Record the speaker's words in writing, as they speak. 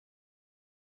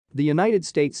The United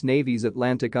States Navy's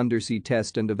Atlantic Undersea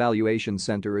Test and Evaluation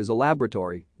Center is a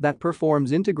laboratory that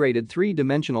performs integrated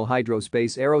three-dimensional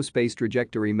hydrospace aerospace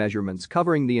trajectory measurements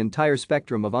covering the entire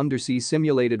spectrum of undersea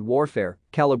simulated warfare,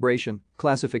 calibration,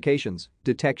 classifications,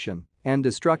 detection, and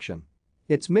destruction.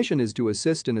 Its mission is to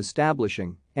assist in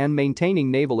establishing and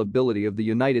maintaining naval ability of the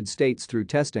United States through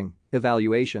testing,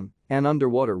 evaluation, and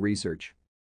underwater research.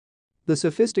 The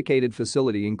sophisticated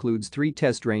facility includes 3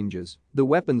 test ranges: the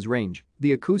weapons range,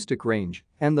 the acoustic range,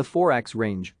 and the forax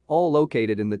range, all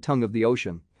located in the tongue of the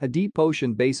ocean, a deep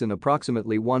ocean basin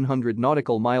approximately 100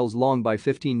 nautical miles long by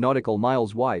 15 nautical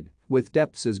miles wide, with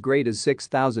depths as great as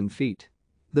 6,000 feet.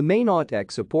 The main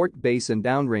AUTEC support base and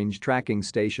downrange tracking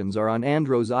stations are on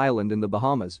Andros Island in the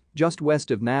Bahamas, just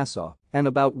west of Nassau, and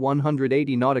about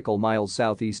 180 nautical miles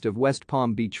southeast of West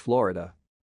Palm Beach, Florida.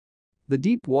 The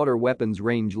deep-water weapons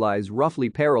range lies roughly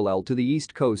parallel to the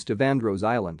east coast of Andros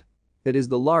Island. It is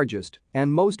the largest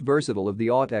and most versatile of the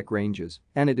AUTEC ranges,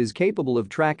 and it is capable of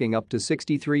tracking up to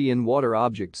 63 in-water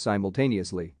objects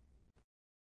simultaneously.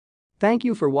 Thank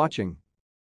you for watching.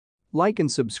 Like and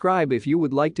subscribe if you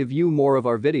would like to view more of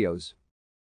our videos.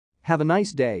 Have a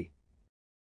nice day.